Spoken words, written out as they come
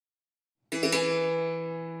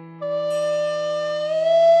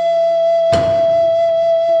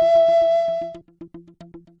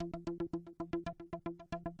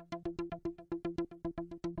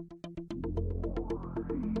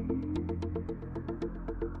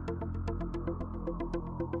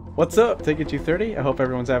What's up, Tengu 230? I hope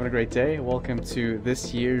everyone's having a great day. Welcome to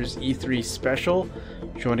this year's E3 special.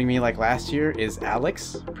 Joining me like last year is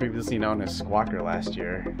Alex, previously known as Squawker last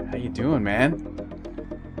year. How you doing,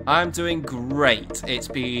 man? I'm doing great. It's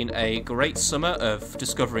been a great summer of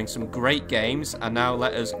discovering some great games, and now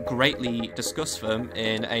let us greatly discuss them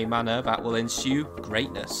in a manner that will ensue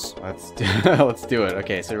greatness. Let's do it.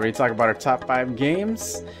 Okay, so we're ready to talk about our top 5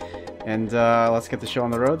 games, and let's get the show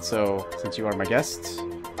on the road. So, since you are my guest,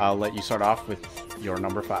 I'll let you start off with your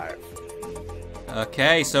number 5.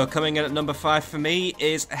 Okay, so coming in at number 5 for me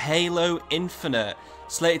is Halo Infinite,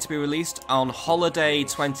 slated to be released on Holiday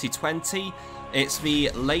 2020. It's the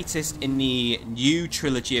latest in the new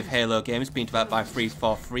trilogy of Halo games being developed by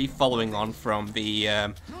 343, following on from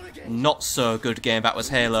the not-so-good game that was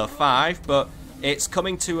Halo 5, but it's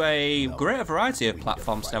coming to a greater variety of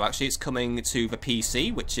platforms now, actually. It's coming to the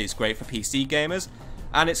PC, which is great for PC gamers,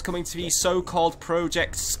 and it's coming to the so-called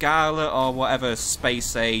Project Scarlet, or whatever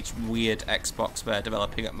space-age weird Xbox they're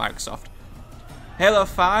developing at Microsoft. Halo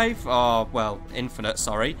 5, or, well, Infinite,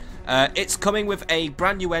 sorry. It's coming with a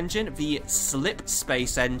brand new engine, the Slip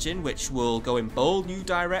Space engine, which will go in bold new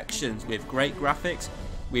directions with great graphics.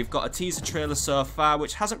 We've got a teaser trailer so far,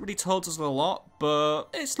 which hasn't really told us a lot, but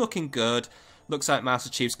it's looking good. Looks like Master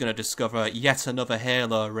Chief's going to discover yet another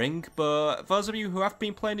Halo ring, but those of you who have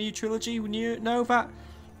been playing the new trilogy know that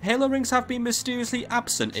Halo rings have been mysteriously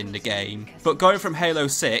absent in the game. But going from Halo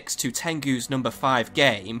 6 to Tengu's number 5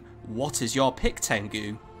 game, what is your pick,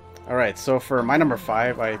 Tengu? Alright, so for my number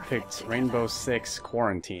 5, I picked Rainbow Six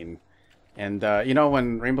Quarantine. And, you know,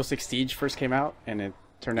 when Rainbow Six Siege first came out, and it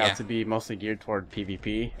turned out to be mostly geared toward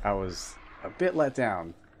PvP, I was a bit let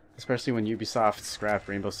down. Especially when Ubisoft scrapped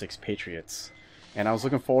Rainbow Six Patriots. And I was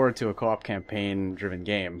looking forward to a co-op campaign-driven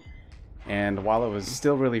game. And while it was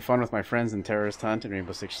still really fun with my friends in Terrorist Hunt and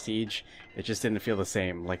Rainbow Six Siege, it just didn't feel the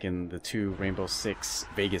same, like in the 2 Rainbow Six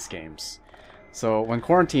Vegas games. So when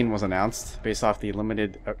Quarantine was announced, based off the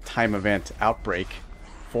limited time event Outbreak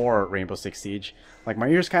for Rainbow Six Siege, like my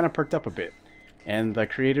ears kind of perked up a bit. And the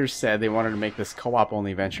creators said they wanted to make this co-op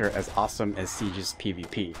only venture as awesome as Siege's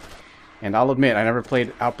PvP. And I'll admit, I never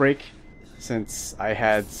played Outbreak since I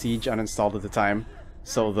had Siege uninstalled at the time.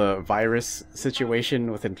 So the virus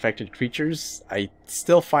situation with infected creatures, I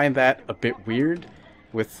still find that a bit weird,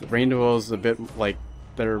 with Rainbow's a bit like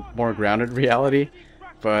they're more grounded in reality.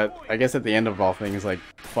 But I guess at the end of all things, like,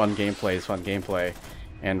 fun gameplay is fun gameplay.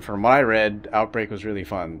 And from what I read, Outbreak was really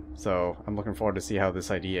fun. So I'm looking forward to see how this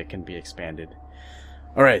idea can be expanded.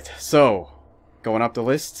 Alright, so going up the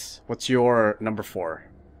list, what's your number 4?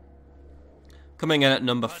 Coming in at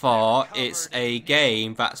number 4, it's a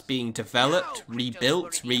game that's being developed,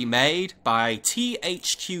 rebuilt, remade by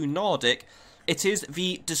THQ Nordic. It is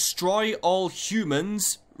the Destroy All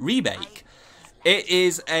Humans remake. It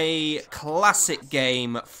is a classic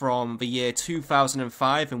game from the year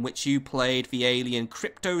 2005 in which you played the alien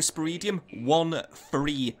Cryptosporidium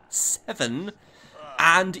 137,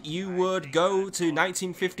 and you would go to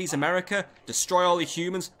 1950s America, destroy all the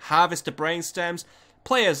humans, harvest the brainsstems,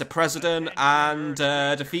 play as a president, and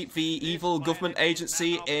defeat the evil government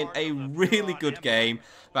agency in a really good game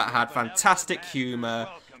that had fantastic humour,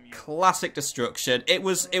 classic destruction. It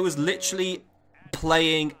was literally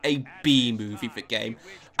playing a B-movie for game.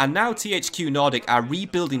 And now THQ Nordic are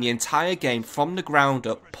rebuilding the entire game from the ground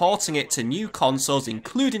up, porting it to new consoles,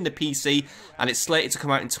 including the PC, and it's slated to come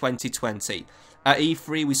out in 2020. At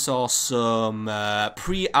E3 we saw some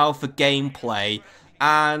pre-alpha gameplay,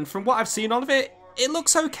 and from what I've seen of it, it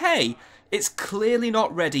looks okay. It's clearly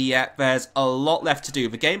not ready yet. There's a lot left to do.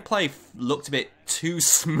 The gameplay looked a bit too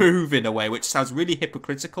smooth in a way, which sounds really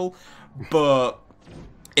hypocritical, but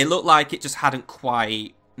it looked like it just hadn't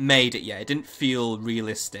quite made it yet. It didn't feel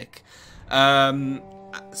realistic. But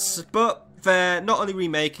they're not only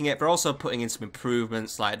remaking it, they're also putting in some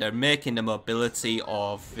improvements, like they're making the mobility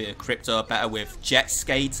of the crypto better with jet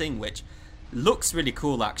skating, which looks really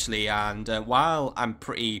cool actually. And while I'm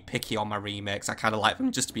pretty picky on my remakes, I kind of like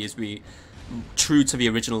them just to be as true to the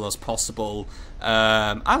original as possible.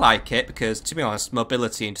 I like it because, to be honest,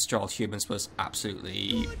 mobility in Destroy All Humans was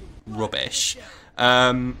absolutely rubbish.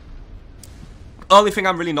 Only thing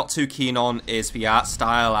I'm really not too keen on is the art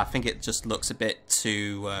style. I think it just looks a bit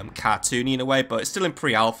too cartoony in a way, but it's still in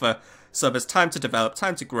pre-alpha, so there's time to develop,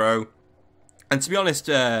 time to grow. And to be honest,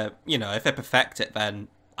 you know, if they perfect it, then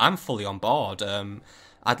I'm fully on board.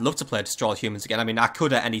 I'd love to play Destroy All Humans again. I mean, I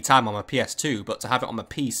could at any time on my PS2, but to have it on my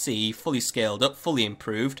PC, fully scaled up, fully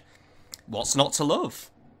improved, what's not to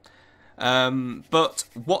love? But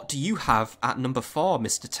what do you have at number 4,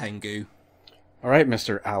 Mr. Tengu? Alright,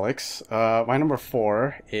 Mr. Alex. My number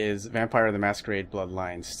 4 is Vampire the Masquerade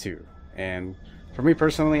Bloodlines 2. And for me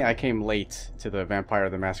personally, I came late to the Vampire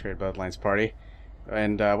the Masquerade Bloodlines party.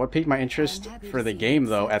 And what piqued my interest for the game,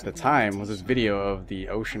 though, at the time, was this video of the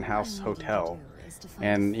Ocean House Hotel.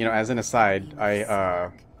 And, you know, as an aside, I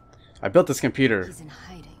built this computer,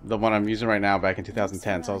 the one I'm using right now, back in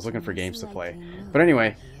 2010, so I was looking for games to play. But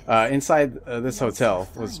anyway, inside this hotel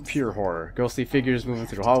was pure horror. Ghostly figures moving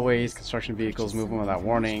through hallways, construction vehicles moving without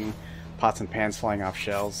warning, pots and pans flying off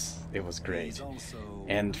shelves. It was great.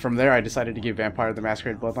 And from there I decided to give Vampire the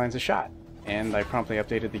Masquerade Bloodlines a shot. And I promptly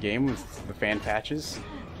updated the game with the fan patches,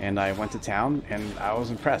 and I went to town, and I was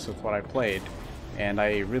impressed with what I played. And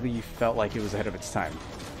I really felt like it was ahead of its time.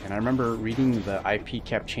 And I remember reading the IP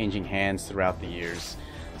kept changing hands throughout the years.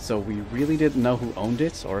 So we really didn't know who owned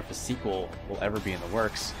it or if a sequel will ever be in the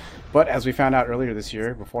works. But as we found out earlier this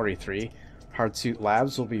year, before E3, Hardsuit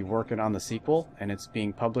Labs will be working on the sequel, and it's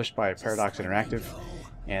being published by Paradox Interactive,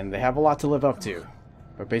 and they have a lot to live up to.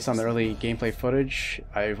 But based on the early gameplay footage,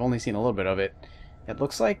 I've only seen a little bit of it. It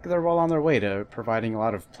looks like they're well on their way to providing a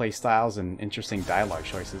lot of play styles and interesting dialogue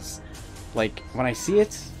choices. Like, when I see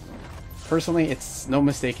it, personally, it's no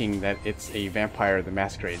mistaking that it's a Vampire the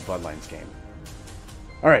Masquerade Bloodlines game.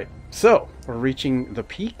 Alright, so, we're reaching the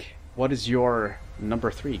peak. What is your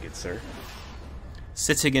number 3, good sir?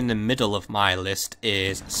 Sitting in the middle of my list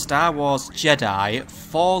is Star Wars Jedi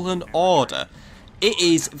Fallen Order. It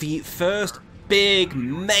is the first big,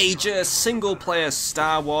 major, single-player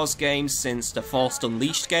Star Wars game since the Force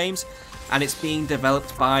Unleashed games, and it's being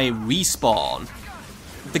developed by Respawn.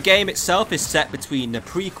 The game itself is set between the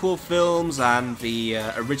prequel films and the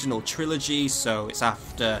original trilogy, so it's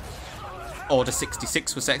after Order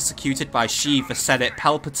 66 was executed by Sheev the Senate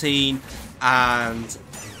Palpatine, and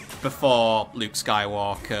before Luke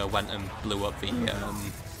Skywalker went and blew up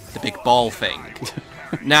the big ball thing.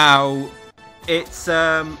 Now, it's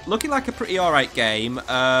looking like a pretty alright game,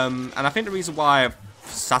 and I think the reason why I've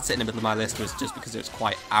sat it in the middle of my list was just because it was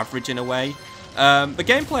quite average in a way. The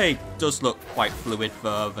gameplay does look quite fluid,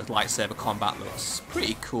 though. The lightsaber combat looks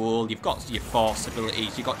pretty cool. You've got your Force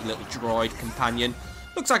abilities, you've got your little droid companion.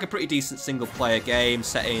 Looks like a pretty decent single-player game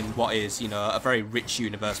set in what is, you know, a very rich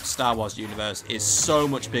universe. The Star Wars universe is so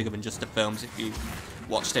much bigger than just the films. If you've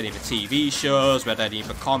watched any of the TV shows, read any of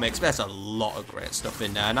the comics, there's a lot of great stuff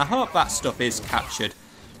in there. And I hope that stuff is captured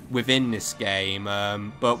within this game.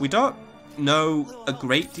 But we don't know a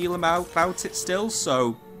great deal about it still,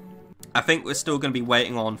 so I think we're still going to be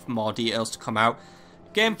waiting on more details to come out.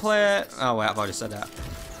 Gameplay... Oh, wait, I've already said that.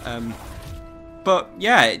 But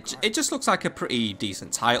yeah, it just looks like a pretty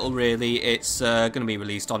decent title, really. It's going to be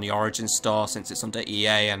released on the Origin store since it's under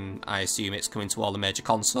EA, and I assume it's coming to all the major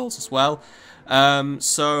consoles as well.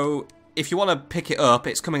 So if you want to pick it up,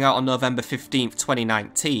 it's coming out on November 15th,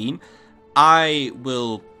 2019. I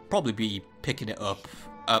will probably be picking it up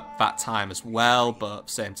at that time as well, but at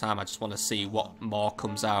the same time, I just want to see what more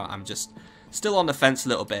comes out. I'm just still on the fence a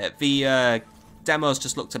little bit. The demos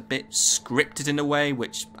just looked a bit scripted in a way,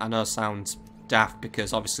 which I know sounds daft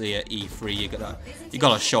because obviously at E3 you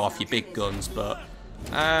gotta show off your big guns, but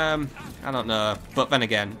I don't know. But then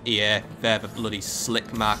again, EA, they're the bloody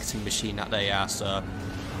slick marketing machine that they are, so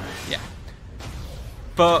yeah.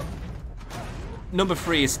 But number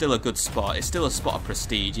 3 is still a good spot. It's still a spot of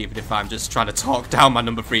prestige, even if I'm just trying to talk down my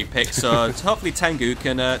number 3 pick. So hopefully Tengu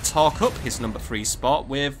can talk up his number 3 spot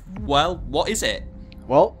with, well, what is it?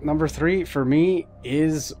 Well, number 3 for me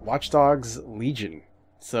is Watch Dogs Legion.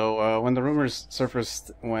 So when the rumors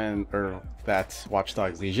surfaced that Watch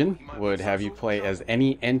Dogs Legion would have you play as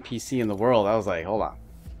any NPC in the world, I was like, hold on.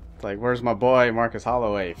 Like, where's my boy Marcus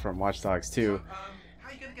Holloway from Watch Dogs 2?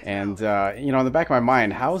 And, you know, in the back of my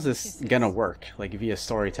mind, how is this gonna work, like, via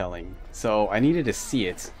storytelling? So I needed to see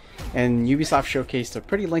it. And Ubisoft showcased a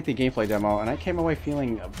pretty lengthy gameplay demo, and I came away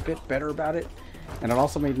feeling a bit better about it. And it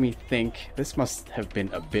also made me think, this must have been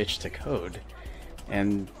a bitch to code.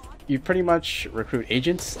 And you pretty much recruit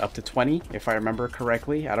agents, up to 20, if I remember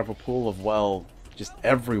correctly, out of a pool of, well, just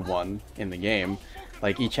everyone in the game.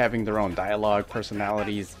 Like, each having their own dialogue,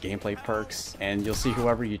 personalities, gameplay perks, and you'll see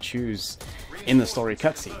whoever you choose in the story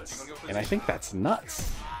cutscenes. And I think that's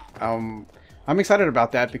nuts. I'm excited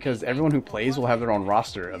about that because everyone who plays will have their own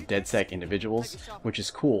roster of DedSec individuals, which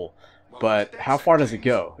is cool. But how far does it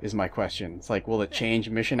go, is my question. It's like, will it change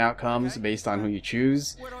mission outcomes based on who you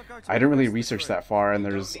choose? I didn't really research that far, and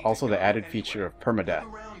there's also the added feature of permadeath.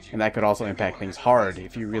 And that could also impact things hard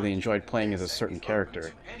if you really enjoyed playing as a certain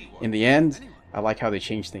character. In the end, I like how they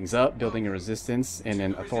changed things up, building a resistance in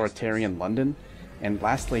an authoritarian London. And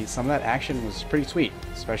lastly, some of that action was pretty sweet,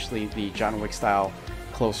 especially the John Wick style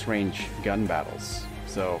close range gun battles.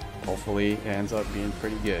 So hopefully it ends up being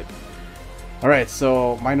pretty good. Alright,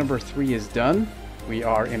 so my number 3 is done. We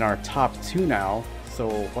are in our top 2 now. So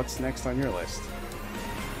what's next on your list?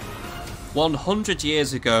 100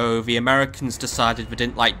 years ago, the Americans decided they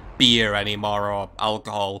didn't like beer anymore or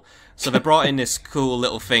alcohol. So they brought in this cool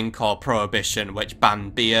little thing called Prohibition, which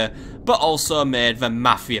banned beer, but also made the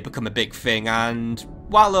mafia become a big thing. And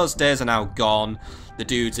while those days are now gone, the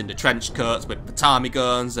dudes in the trench coats with patami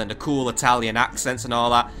guns and the cool Italian accents and all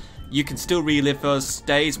that, you can still relive those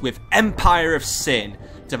days with Empire of Sin,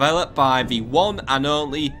 developed by the one and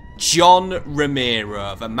only John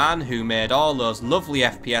Romero, the man who made all those lovely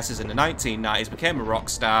FPSs in the 1990s, became a rock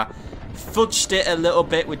star, fudged it a little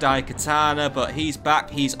bit with Daikatana, but he's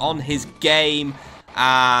back, he's on his game,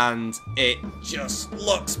 and it just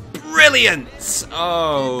looks brilliant!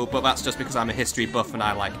 Oh, but that's just because I'm a history buff and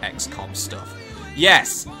I like XCOM stuff.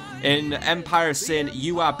 Yes, in Empire of Sin,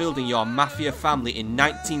 you are building your mafia family in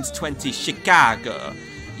 1920 Chicago.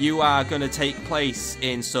 You are going to take place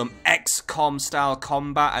in some XCOM style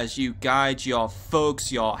combat as you guide your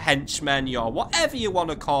thugs, your henchmen, your whatever you want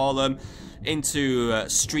to call them, into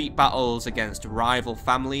street battles against rival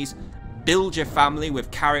families. Build your family with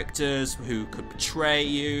characters who could betray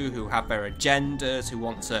you, who have their agendas, who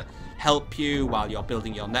want to help you while you're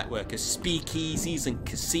building your network of speakeasies and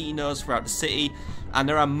casinos throughout the city. And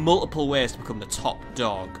there are multiple ways to become the top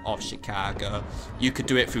dog of Chicago. You could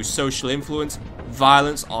do it through social influence,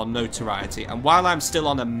 violence, or notoriety. And while I'm still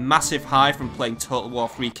on a massive high from playing Total War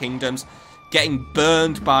 3 Kingdoms, getting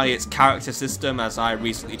burned by its character system, as I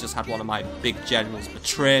recently just had one of my big generals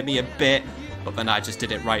betray me a bit, but then I just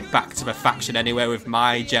did it right back to the faction anyway with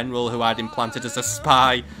my general who I'd implanted as a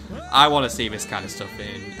spy. I want to see this kind of stuff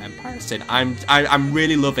in Empire of Sin. I'm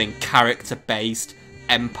really loving character-based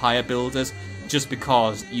empire builders, just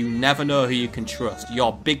because you never know who you can trust.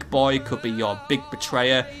 Your big boy could be your big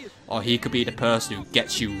betrayer, or he could be the person who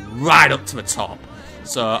gets you right up to the top.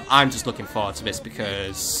 So I'm just looking forward to this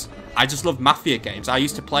because I just love Mafia games. I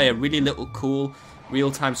used to play a really little cool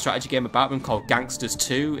real-time strategy game about them called Gangsters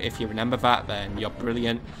 2. If you remember that, then you're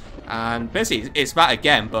brilliant. And basically, it's that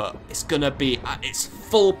again, but it's gonna be at its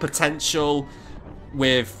full potential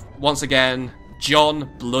with, once again, John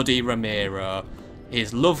Bloody Romero,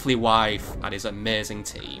 his lovely wife, and his amazing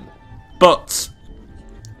team. But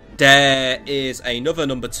there is another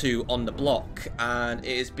number 2 on the block, and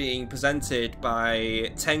it is being presented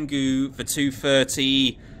by Tengu the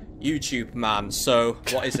 230 YouTube man. So,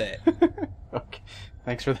 what is it? Okay,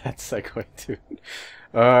 thanks for that segue, dude.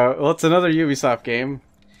 Well, it's another Ubisoft game,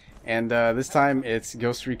 and this time it's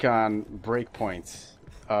Ghost Recon Breakpoint.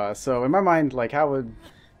 So, in my mind, like, how would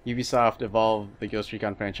Ubisoft evolved the Ghost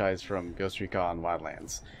Recon franchise from Ghost Recon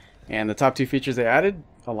Wildlands? And the top 2 features they added,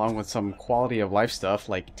 along with some quality of life stuff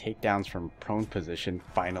like takedowns from prone position,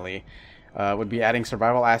 finally, would be adding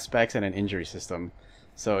survival aspects and an injury system.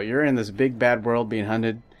 So you're in this big bad world being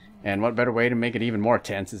hunted, and what better way to make it even more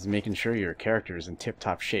tense is making sure your character is in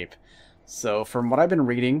tip-top shape. So from what I've been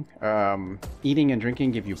reading, eating and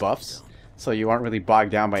drinking give you buffs, so you aren't really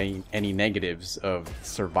bogged down by any negatives of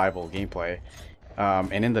survival gameplay.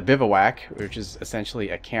 And in the bivouac, which is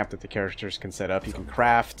essentially a camp that the characters can set up, you can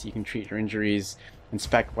craft, you can treat your injuries,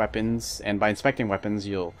 inspect weapons, and by inspecting weapons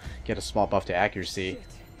you'll get a small buff to accuracy.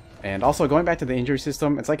 And also, going back to the injury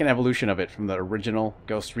system, it's like an evolution of it from the original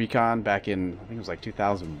Ghost Recon back in, I think it was like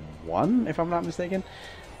 2001, if I'm not mistaken.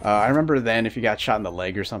 I remember then if you got shot in the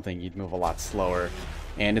leg or something, you'd move a lot slower.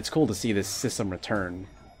 And it's cool to see this system return.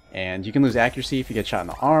 And you can lose accuracy if you get shot in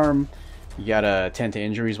the arm. You gotta tend to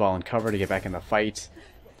injuries while in cover to get back in the fight.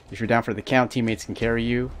 If you're down for the count, teammates can carry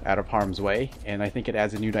you out of harm's way, and I think it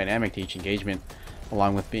adds a new dynamic to each engagement,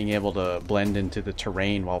 along with being able to blend into the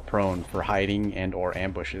terrain while prone for hiding and or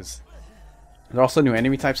ambushes. There are also new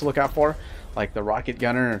enemy types to look out for, like the Rocket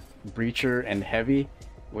Gunner, Breacher, and Heavy,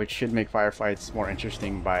 which should make firefights more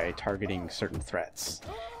interesting by targeting certain threats.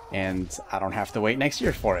 And I don't have to wait next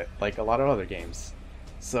year for it, like a lot of other games.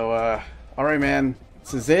 So, alright man,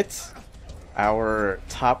 this is it. Our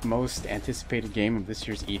top most anticipated game of this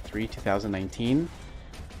year's E3 2019.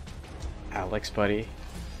 Alex, buddy,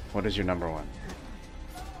 what is your number 1?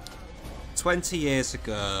 20 years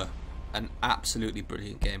ago, an absolutely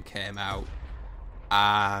brilliant game came out,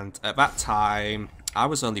 and at that time, I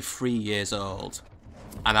was only 3 years old,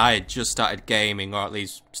 and I had just started gaming, or at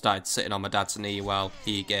least started sitting on my dad's knee while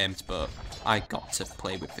he gamed, but I got to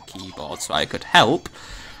play with the keyboard so I could help.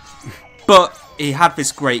 But he had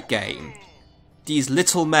this great game. These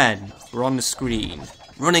little men were on the screen,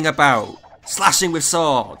 running about, slashing with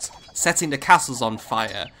swords, setting the castles on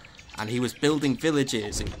fire, and he was building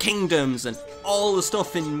villages and kingdoms and all the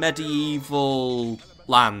stuff in medieval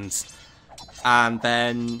lands. And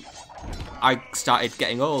then I started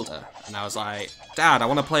getting older, and I was like, Dad, I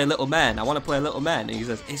want to play Little Men. I want to play Little Men. And he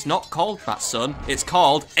says, it's not called that, son. It's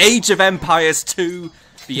called Age of Empires 2,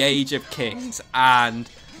 The Age of Kings. And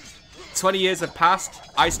 20 years have passed.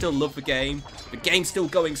 I still love the game. The game's still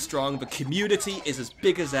going strong. The community is as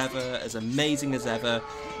big as ever, as amazing as ever,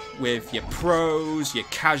 with your pros, your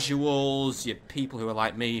casuals, your people who are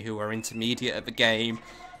like me, who are intermediate at the game.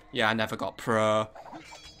 Yeah, I never got pro.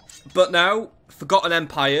 But now, Forgotten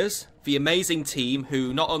Empires, the amazing team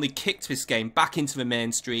who not only kicked this game back into the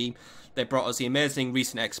mainstream, they brought us the amazing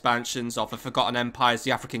recent expansions of the Forgotten Empires,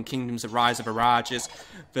 the African Kingdoms, the Rise of the Rajas,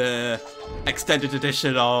 the extended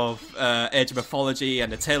edition of Age of Mythology,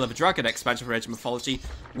 and the Tale of a Dragon expansion for Age of Mythology.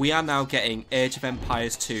 We are now getting Age of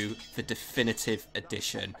Empires 2, the definitive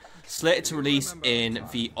edition. Slated to release in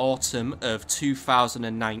the autumn of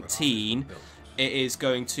 2019. It is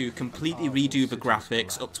going to completely redo the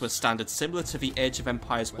graphics up to a standard similar to the Age of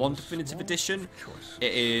Empires 1 Definitive Edition.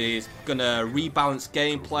 It is going to rebalance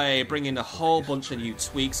gameplay, bring in a whole bunch of new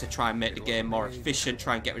tweaks to try and make the game more efficient,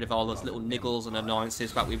 try and get rid of all those little niggles and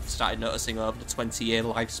annoyances that we've started noticing over the 20-year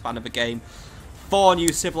lifespan of the game. 4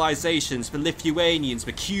 new civilizations, the Lithuanians,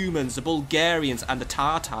 the Cumans, the Bulgarians and the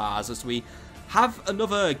Tartars, as we have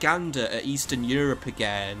another gander at Eastern Europe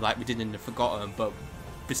again, like we did in the Forgotten, but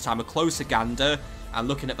this time a closer gander, and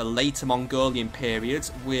looking at the later Mongolian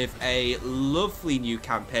periods with a lovely new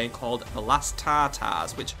campaign called The Last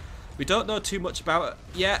Tartars, which we don't know too much about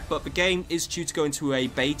yet, but the game is due to go into a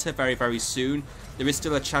beta very, very soon. There is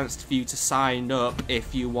still a chance for you to sign up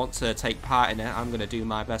if you want to take part in it. I'm going to do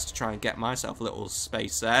my best to try and get myself a little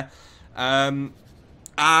space there.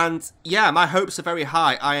 And yeah, my hopes are very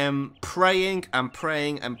high. I am praying and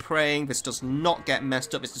praying and praying this does not get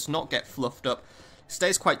messed up, this does not get fluffed up.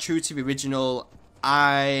 Stays quite true to the original.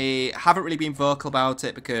 I haven't really been vocal about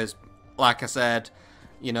it because, like I said,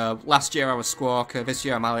 you know, last year I was Squawker, this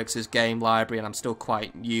year I'm Alex's Game Library, and I'm still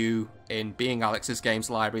quite new in being Alex's Games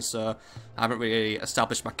Library, so I haven't really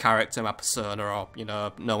established my character, my persona, or, you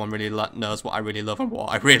know, no one really knows what I really love and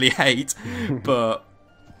what I really hate. But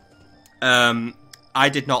I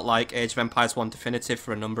did not like Age of Empires 1 Definitive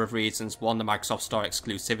for a number of reasons. One, the Microsoft Store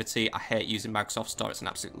exclusivity. I hate using Microsoft Store, it's an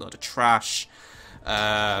absolute load of trash.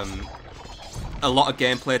 A lot of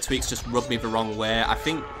gameplay tweaks just rub me the wrong way. I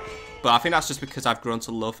think that's just because I've grown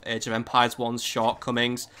to love Age of Empires 1's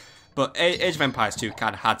shortcomings. But Age of Empires 2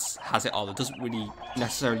 kind of has it all. It doesn't really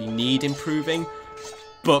necessarily need improving,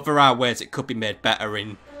 but there are ways it could be made better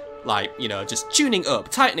in, like, you know, just tuning up,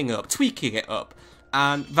 tightening up, tweaking it up.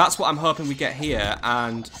 And that's what I'm hoping we get here.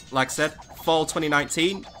 And like I said, fall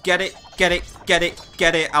 2019, get it, get it, get it,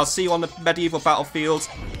 get it. I'll see you on the medieval battlefields.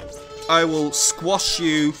 I will squash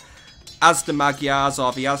you as the Magyars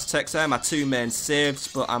or the Aztecs. They're my 2 main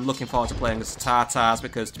saves, but I'm looking forward to playing as the Tartars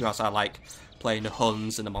because, to be honest, I like playing the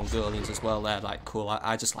Huns and the Mongolians as well. They're like cool.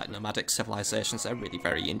 I just like nomadic civilizations. They're really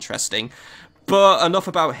very interesting. But enough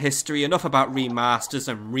about history, enough about remasters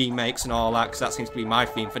and remakes and all that, because that seems to be my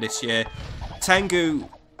theme for this year. Tengu,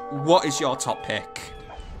 what is your top pick?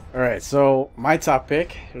 Alright, so my top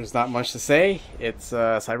pick, there's not much to say. It's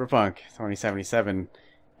Cyberpunk 2077.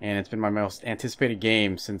 And it's been my most anticipated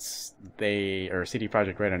game since CD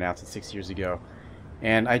Projekt Red announced it 6 years ago.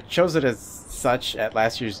 And I chose it as such at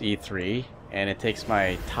last year's E3, and it takes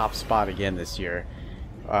my top spot again this year.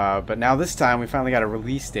 But now this time we finally got a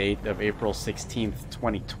release date of April 16th,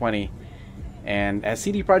 2020. And as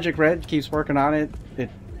CD Projekt Red keeps working on it, it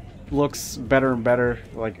looks better and better.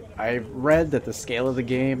 Like, I've read that the scale of the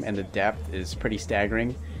game and the depth is pretty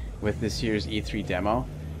staggering with this year's E3 demo.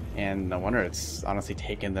 And no wonder it's honestly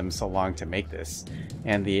taken them so long to make this.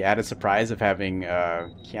 And the added surprise of having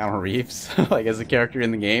Keanu Reeves like as a character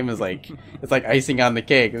in the game is like, it's like icing on the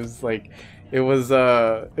cake. It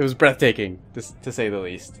was breathtaking to say the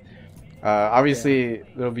least. Obviously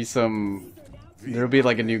there'll be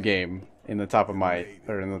like a new game in the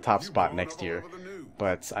top spot next year.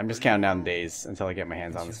 But I'm just counting down days until I get my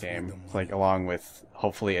hands on this game, like along with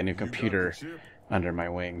hopefully a new computer under my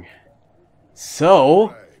wing.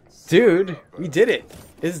 So, dude, we did it.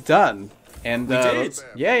 It's done. And we did.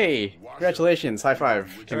 Yay! Congratulations. High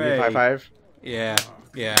five. Can we give high five? Yeah.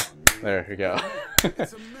 There we go.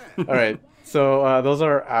 Alright, so those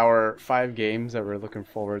are our 5 games that we're looking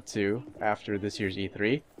forward to after this year's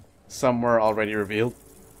E3. Some were already revealed.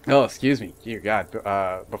 Oh, excuse me. Dear God.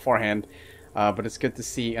 Beforehand. But it's good to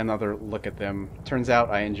see another look at them. Turns out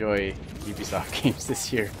I enjoy Ubisoft games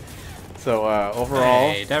this year. So overall...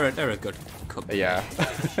 Hey, they're a good company. Yeah.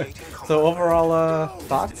 So overall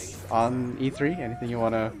thoughts on E3? Anything you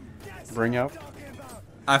want to bring up?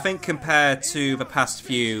 I think compared to the past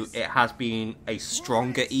few, it has been a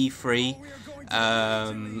stronger E3.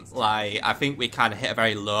 I think we kind of hit a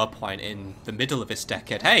very low point in the middle of this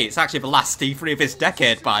decade. Hey, it's actually the last E3 of this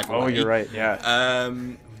decade, by the way. Oh, you're right, yeah.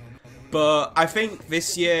 But I think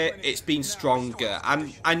this year it's been stronger.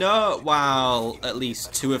 And I know while at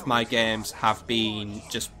least 2 of my games have been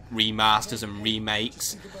just remasters and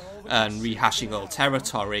remakes and rehashing old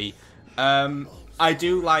territory, I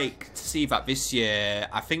do like to see that this year,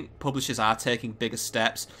 I think publishers are taking bigger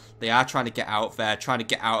steps. They are trying to get out there, trying to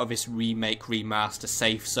get out of this remake, remaster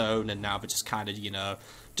safe zone, and now they're just kind of,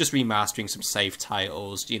 just remastering some safe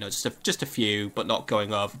titles, just a few, but not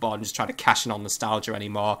going overboard and just trying to cash in on nostalgia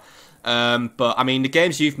anymore. But, I mean, the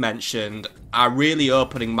games you've mentioned are really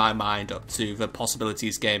opening my mind up to the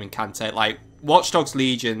possibilities gaming can take. Like, Watch Dogs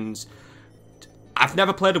Legions, I've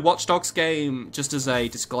never played a Watch Dogs game, just as a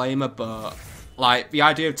disclaimer, but, like, the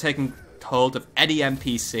idea of taking hold of any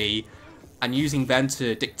NPC and using them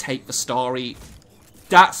to dictate the story,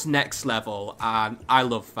 that's next level, and I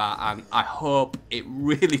love that, and I hope it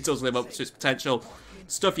really does live up to its potential.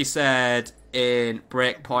 Stuff you said in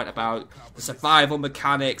Breakpoint about the survival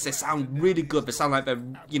mechanics, they sound really good. They sound like they're,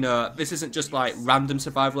 this isn't just like random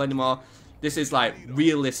survival anymore. This is like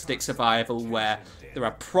realistic survival where there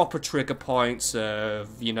are proper trigger points of,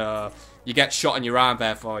 you get shot in your arm,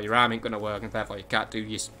 therefore your arm ain't gonna work, and therefore you can't do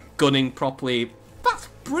your gunning properly. That's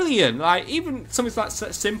brilliant. Like, even something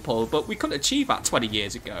that's simple, but we couldn't achieve that 20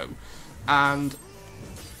 years ago. And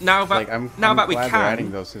now that I'm we glad can, they're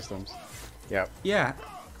adding those systems. Yeah. Yeah.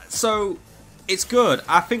 So it's good.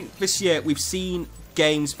 I think this year we've seen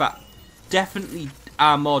games that definitely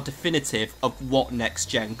are more definitive of what next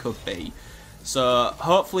gen could be. So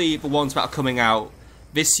hopefully the ones that are coming out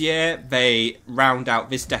this year, they round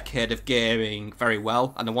out this decade of gaming very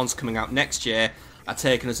well, and the ones coming out next year are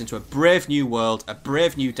taking us into a brave new world, a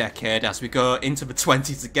brave new decade as we go into the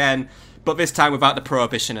 20s again, but this time without the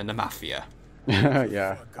prohibition and the mafia.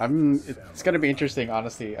 Yeah, it's going to be interesting,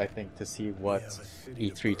 honestly, I think, to see what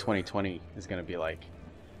E3 2020 is going to be like,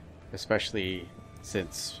 especially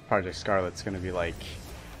since Project Scarlet's going to be like,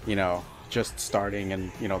 just starting,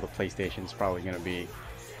 and the PlayStation's probably going to be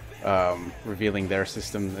revealing their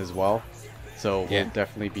system as well. So we'll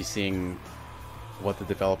definitely be seeing what the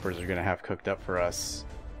developers are going to have cooked up for us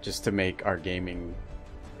just to make our gaming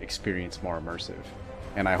experience more immersive.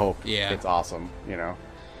 And I hope it's awesome,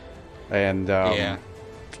 And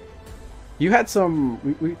you had some,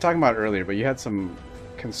 we were talking about it earlier, but you had some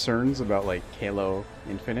concerns about like Halo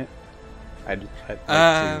Infinite. I'd like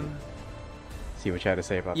to see what you had to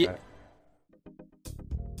say about that.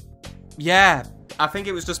 Yeah, I think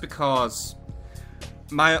it was just because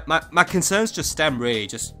my concerns just stem really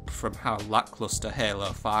just from how lackluster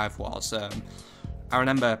Halo 5 was. I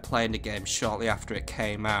remember playing the game shortly after it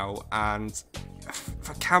came out, and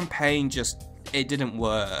the campaign it didn't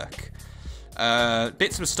work.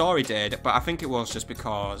 Bits of the story did, but I think it was just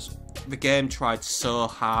because the game tried so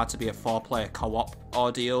hard to be a 4-player co-op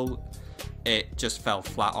ordeal. It just fell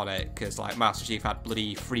flat on it, because like Master Chief had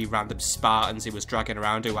bloody 3 random Spartans he was dragging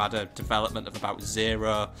around who had a development of about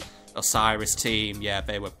 0. Osiris team,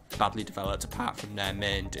 they were badly developed apart from their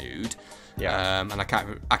main dude. And I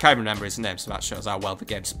can't remember his name, so that shows how well the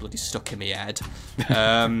game's bloody stuck in my head.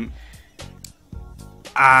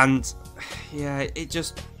 And it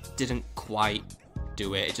just didn't quite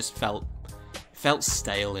do it. It just felt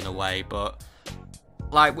stale in a way. But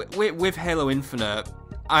like with Halo Infinite,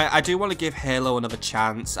 I do want to give Halo another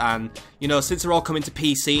chance. And since they're all coming to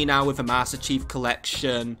PC now with the Master Chief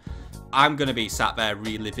Collection, I'm going to be sat there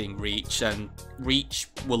reliving Reach, and Reach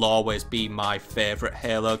will always be my favourite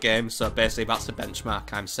Halo game, so basically that's the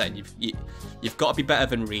benchmark I'm setting. You've got to be better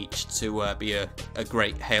than Reach to be a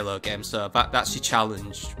great Halo game, so that's your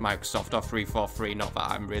challenge, Microsoft, or 343, not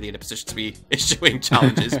that I'm really in a position to be issuing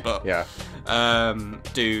challenges, but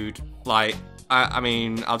dude, like, I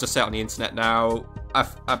mean, I'll just say it on the internet now,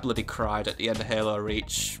 I bloody cried at the end of Halo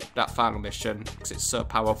Reach, that final mission, because it's so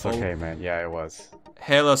powerful. It's okay, man, yeah, it was.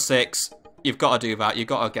 Halo 6, you've got to do that. You've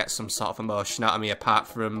got to get some sort of emotion out of me apart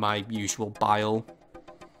from my usual bile.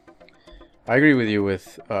 I agree with you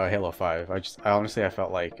with Halo 5. I honestly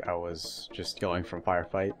felt like I was just going from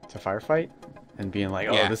firefight to firefight and being like,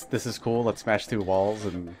 oh, this is cool. Let's smash through walls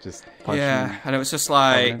and just punch. And it was just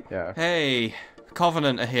like, hey,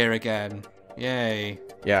 Covenant are here again. Yay.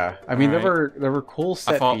 Yeah, I mean, there were cool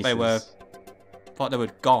set pieces. I thought they were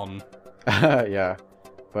gone. Yeah.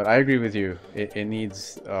 But I agree with you. It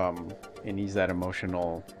needs that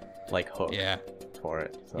emotional like hook. Yeah. for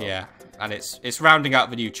it. So. Yeah, and it's rounding out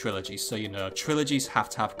the new trilogy, so you know trilogies have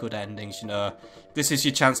to have good endings. You know, this is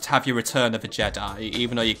your chance to have your Return of the Jedi,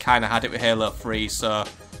 even though you kind of had it with Halo 3. So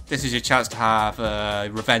this is your chance to have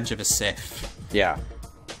Revenge of the Sith. Yeah.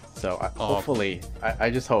 So hopefully, I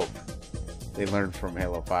just hope they learned from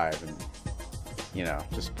Halo 5 and, you know,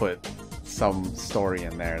 just put some story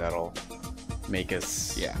in there that'll make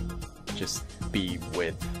us just be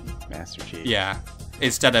with Master Chief. Yeah,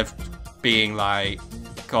 instead of being like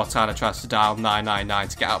Cortana tries to dial 999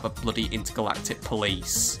 to get out of the bloody intergalactic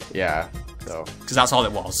police. Yeah, so because that's all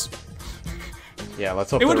it was. Yeah,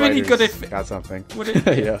 let's hope it would have been good if got something. Would have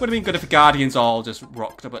been good if the Guardians all just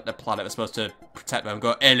rocked up at the planet was supposed to protect them and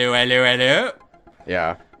go hello, hello, hello.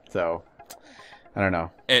 Yeah, so I don't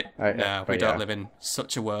know. No, we don't live in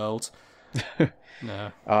such a world.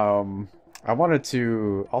 No. I wanted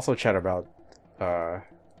to also chat about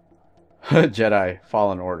Jedi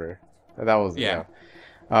Fallen Order. That was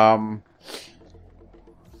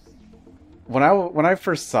when I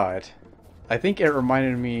first saw it, I think it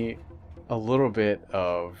reminded me a little bit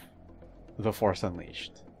of The Force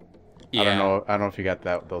Unleashed. Yeah. I don't know if you got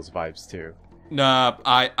those vibes too. No,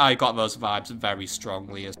 I got those vibes very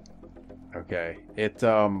strongly. Okay. It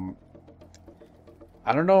I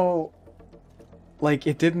don't know, like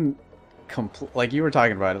it didn't like you were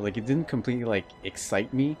talking about it, like it didn't completely like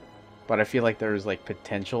excite me, but I feel like there's like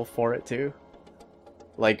potential for it too.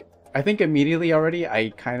 Like I think immediately already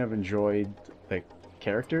I kind of enjoyed the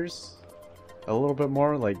characters a little bit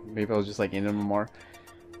more, like maybe I was just like into them more.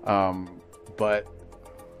 But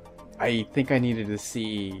I think I needed to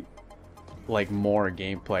see like more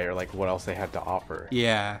gameplay or like what else they had to offer.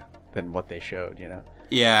 Yeah. Than what they showed, you know?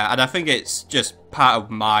 Yeah, and I think it's just part of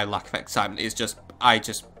my lack of excitement is just, I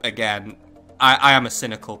am a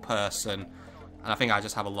cynical person, and I think I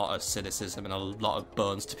just have a lot of cynicism and a lot of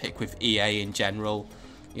bones to pick with EA in general.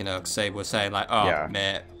 You know, say we're saying like, oh,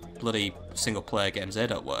 mate, bloody single-player games, they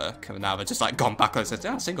don't work. And now they're just like gone back and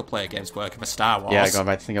said, single-player games work for Star Wars. Yeah, going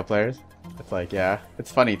back to single players. It's like,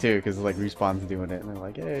 it's funny too, because like Respawn's doing it, and they're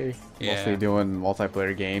like, hey, mostly doing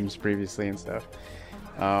multiplayer games previously and stuff.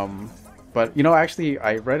 But, you know, actually,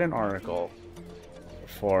 I read an article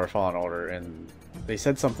for Fallen Order, and they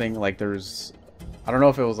said something like there's... I don't know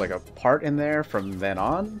if it was like a part in there from then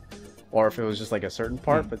on, or if it was just like a certain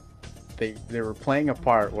part, but they were playing a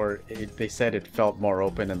part where they said it felt more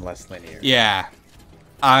open and less linear. Yeah.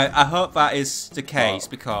 I hope that is the case,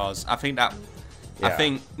 because I think that... I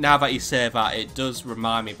think, now that you say that, it does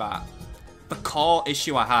remind me that the core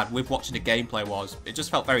issue I had with watching the gameplay was, it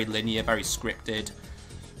just felt very linear, very scripted.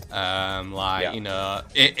 You know,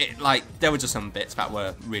 it like there were just some bits that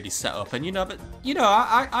were really set up, and you know, but you know,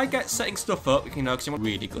 I get setting stuff up, you know, because you want a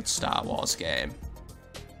really good Star Wars game.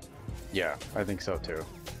 Yeah, I think so too.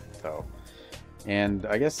 So, and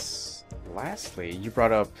I guess lastly, you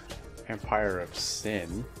brought up Empire of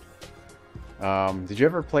Sin. Did you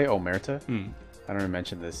ever play Omerta? I don't even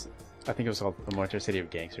mention this. I think it was called Omerta City of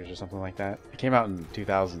Gangsters or something like that. It came out in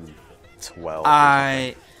 2012.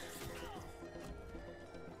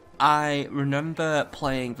 I remember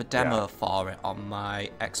playing the demo for it on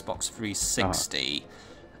my Xbox 360,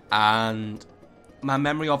 and my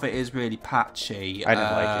memory of it is really patchy. I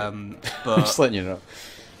didn't like it. But I'm just letting you know.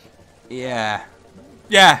 Yeah.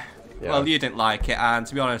 Well, you didn't like it, and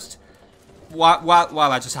to be honest, while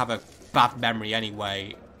I just have a bad memory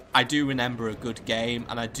anyway, I do remember a good game,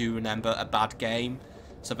 and I do remember a bad game.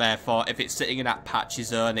 So therefore, if it's sitting in that patchy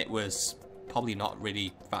zone, it was probably not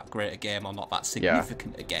really that great a game, or not that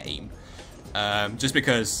significant a game. Just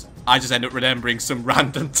because I just end up remembering some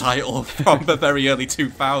random title from the very early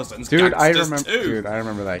 2000s. Dude, I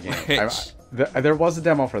remember that game. There was a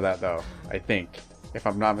demo for that though, I think, if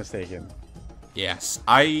I'm not mistaken. Yes,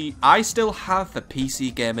 I still have the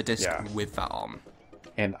PC Gamer disc with that on.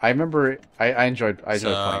 And I remember I enjoyed playing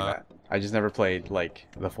that. I just never played like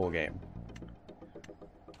the full game.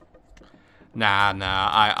 Nah,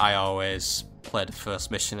 I always played the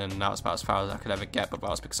first mission, and that was about as far as I could ever get, but that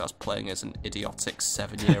was because I was playing as an idiotic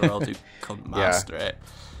 7-year-old who couldn't master it.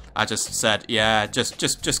 I just said,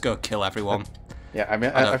 just go kill everyone. Yeah, I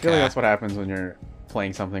mean, I feel like that's what happens when you're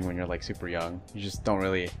playing something when you're like super young. You just don't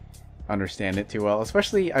really understand it too well.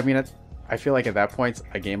 Especially, I mean, I feel like at that point,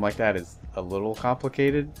 a game like that is a little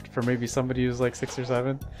complicated for maybe somebody who's like 6 or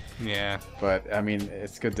 7. Yeah. But, I mean,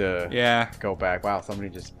 it's good to go back. Wow, somebody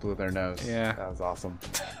just blew their nose. Yeah. That was awesome.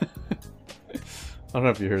 I don't know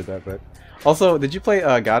if you heard that, but... Also, did you play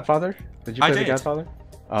Godfather? Did you play The Godfather?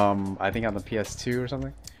 I think on the PS2 or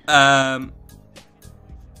something?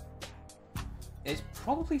 It's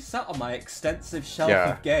probably sat on my extensive shelf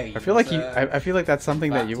Yeah. of games. I feel like I feel like that's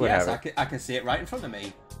something that you would yes, have. I can see it right in front of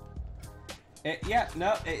me. It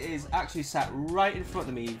is actually sat right in front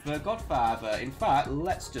of me. The Godfather. In fact,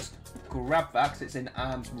 let's just grab that because it's in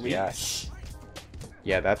arm's reach. Yes.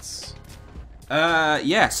 Yeah, that's...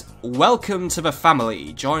 Yes. Welcome to the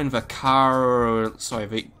family. Join the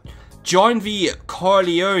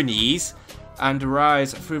Corleones and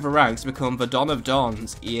rise through the ranks to become the Don of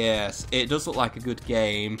Dons. Yes, it does look like a good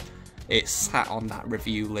game. It's sat on that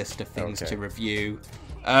review list of things to review.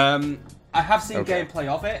 I have seen gameplay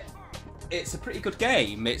of it. It's a pretty good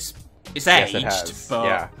game. It's aged,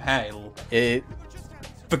 but hell, The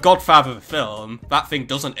Godfather of the film, that thing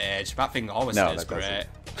doesn't age. That thing always is great.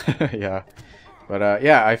 Yeah, but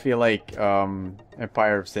yeah, I feel like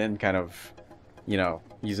Empire of Sin kind of, you know,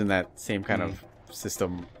 using that same kind of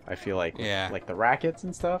system. I feel like like the rackets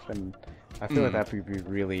and stuff, and I feel like that would be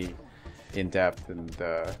really in depth and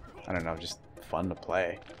I don't know, just fun to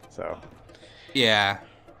play. So yeah,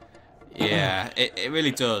 it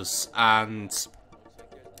really does. And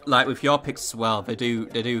like with your picks as well, they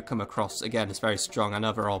do come across again as very strong. I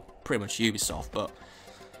know they're all pretty much Ubisoft, but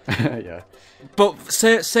yeah. But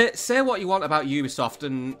say what you want about Ubisoft,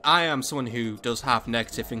 and I am someone who does have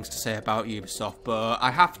negative things to say about Ubisoft, but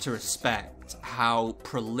I have to respect how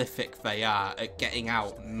prolific they are at getting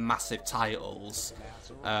out massive titles.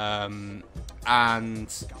 And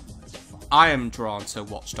I am drawn to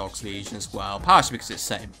Watch Dogs Legion as well, partially because it's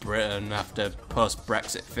set in Britain after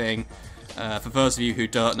post-Brexit thing. For those of you who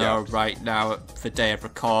don't know, right now, the day of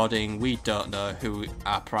recording, we don't know who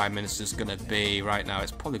our Prime Minister is going to be. Right now,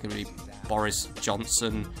 it's probably going to be Boris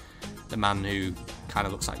Johnson, the man who kind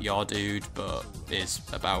of looks like your dude, but is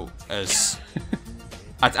about as...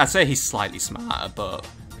 I'd say he's slightly smarter, but...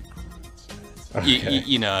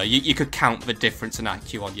 You know, you could count the difference in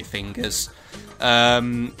IQ on your fingers.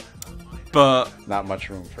 But... Not much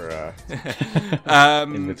room for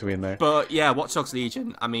in between there. But yeah, Watch Dogs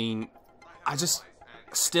Legion, I mean... I just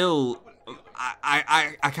still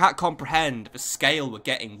I can't comprehend the scale we're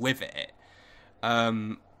getting with it.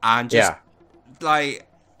 And just like,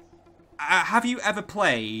 have you ever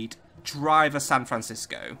played Driver San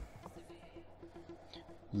Francisco?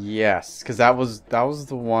 Yes, because that was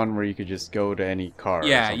the one where you could just go to any car.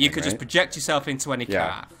 Yeah, you could just project yourself into any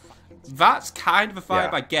car. That's kind of a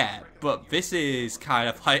vibe I get, but this is kind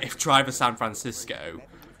of like if Driver San Francisco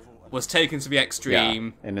was taken to the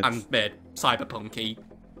extreme and made cyberpunky.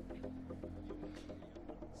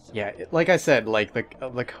 Yeah, like I said, like the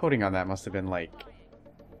coding on that must have been like,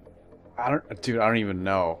 I don't even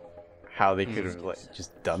know how they could have like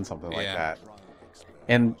just done something like that.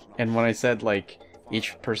 And when I said like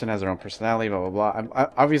each person has their own personality, blah blah blah.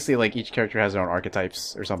 Obviously like each character has their own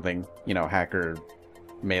archetypes or something. You know, hacker,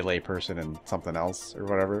 melee person, and something else or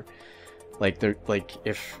whatever. Like they're like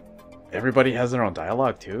if everybody has their own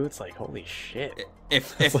dialogue too. It's like, holy shit.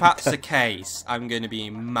 If that's the case, I'm going to be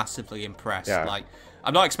massively impressed. Like,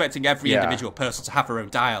 I'm not expecting every individual person to have their own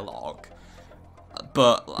dialogue,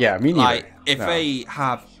 but me neither. Like, if they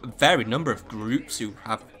have a varied number of groups who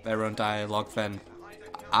have their own dialogue, then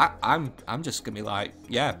I'm just going to be like,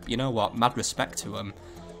 yeah, you know what? Mad respect to them.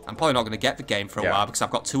 I'm probably not going to get the game for a while because I've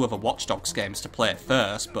got 2 other Watch Dogs games to play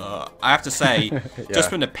first. But I have to say, just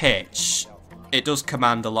from the pitch, it does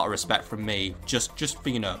command a lot of respect from me, just for,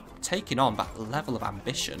 you know, taking on that level of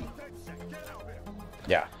ambition.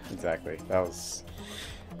 Yeah, exactly. That was...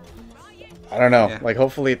 I don't know. Like,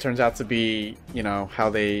 hopefully it turns out to be, you know, how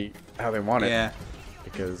they want it. Yeah.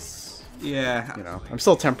 Because... Yeah. You know, I'm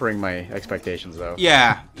still tempering my expectations, though.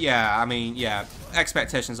 Yeah. I mean,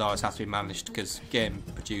 expectations always have to be managed because game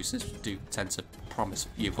producers do tend to promise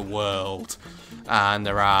you the world, and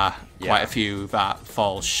there are quite a few that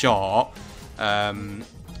fall short.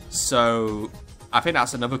 So I think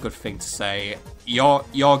that's another good thing to say.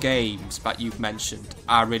 Your games that you've mentioned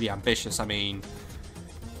are really ambitious. I mean,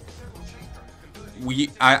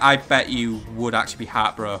 I bet you would actually be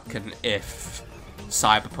heartbroken if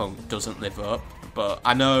Cyberpunk doesn't live up. But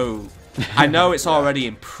I know it's already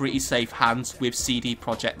in pretty safe hands with CD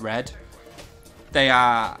Projekt Red. They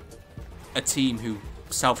are a team who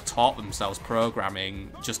self-taught themselves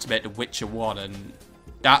programming just to make The Witcher 1, and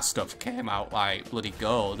that stuff came out like bloody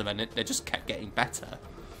gold, and then they just kept getting better.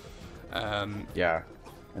 Yeah,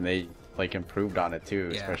 and they like improved on it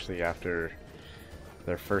too, especially after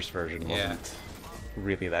their first version wasn't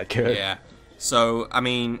really that good. Yeah. So I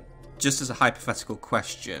mean, just as a hypothetical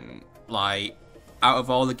question, like, out of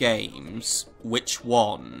all the games, which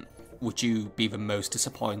one would you be the most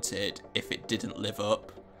disappointed if it didn't live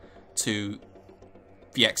up to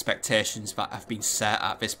the expectations that have been set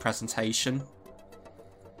at this presentation?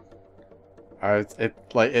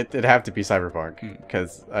 it'd have to be Cyberpunk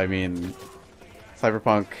because I mean,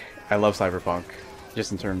 Cyberpunk. I love Cyberpunk,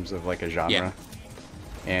 just in terms of like a genre. Yeah.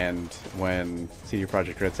 And when CD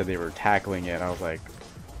Projekt Red said they were tackling it, I was like,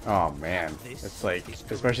 oh man, it's like,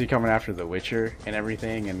 especially coming after The Witcher and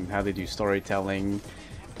everything, and how they do storytelling,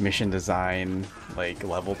 mission design, like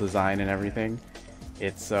level design and everything.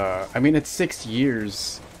 It's I mean, it's 6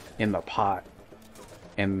 years in the pot,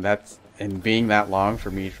 and being that long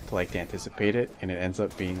for me to like to anticipate it, and it ends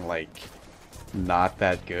up being like not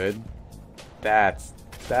that good.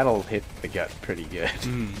 That'll hit the gut pretty good.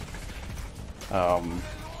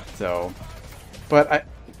 So, but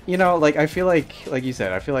you know, like I feel like you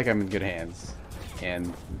said, I feel like I'm in good hands,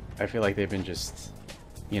 and I feel like they've been just,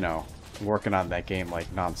 you know, working on that game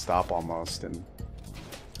like non-stop almost, and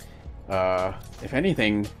if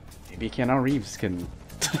anything, maybe Keanu Reeves can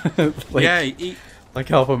like, yeah, like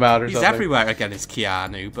help him out or he's something. He's everywhere again as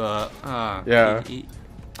Keanu, but yeah,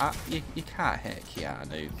 you can't hit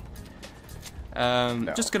Keanu.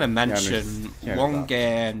 No. Just gonna mention Keanu's one not.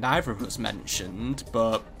 game neither of us mentioned,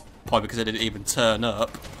 but probably because it didn't even turn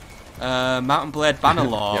up. Mountain Blade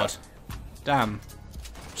Bannerlord. Yeah. Damn.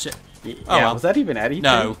 Shit. Yeah, Oh well. was that even anything?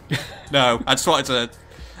 No, no. I just wanted to.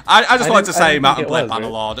 I just wanted to say Mountain Blade was,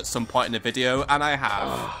 Bannerlord at some point in the video, and I have.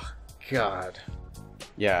 Oh, God.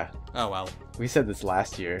 Yeah. Oh well. We said this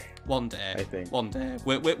last year. One day. I think. One day.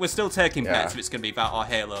 We're still taking Yeah. bets if it's gonna be that or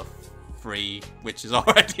Halo 3, which is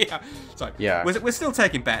already. Sorry. Yeah. We're still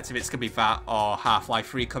taking bets if it's gonna be that or Half-Life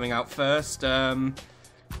 3 coming out first.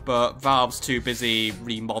 But Valve's too busy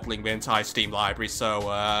remodeling the entire Steam library, so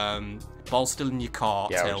ball's still in your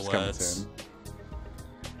court, Yeah, which is coming Tailwords. soon.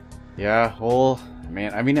 Yeah, well,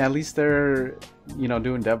 man, I mean, at least they're, you know,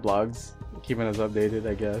 doing dev blogs, keeping us updated,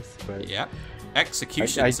 I guess. But Yeah.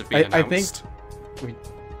 Executions have been I think announced.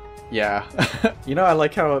 yeah. You know, I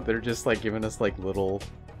like how they're just like giving us like little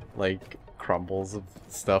like crumbles of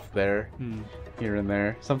stuff there here and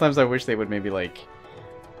there. Sometimes I wish they would maybe like,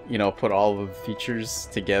 you know, put all of the features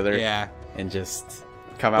together Yeah. and just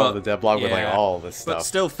come out with a devlog with like yeah. all of this stuff. But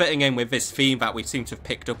still fitting in with this theme that we seem to have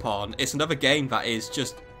picked up on, it's another game that is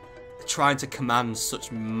just trying to command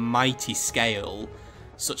such mighty scale,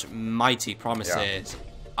 such mighty promises.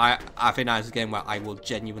 I think that is a game where I will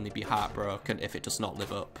genuinely be heartbroken if it does not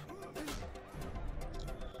live up.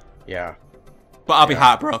 Yeah. But I'll be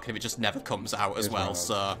heartbroken if it just never comes out as well,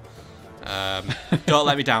 so don't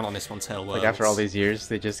let me down on this one, Tailwords. Like after all these years,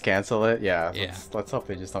 they just cancel it. Yeah. Yeah. Let's hope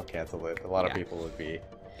they just don't cancel it. A lot of people would be.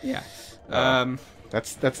 Yeah.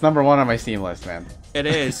 That's number one on my Steam list, man. It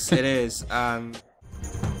is, it is, and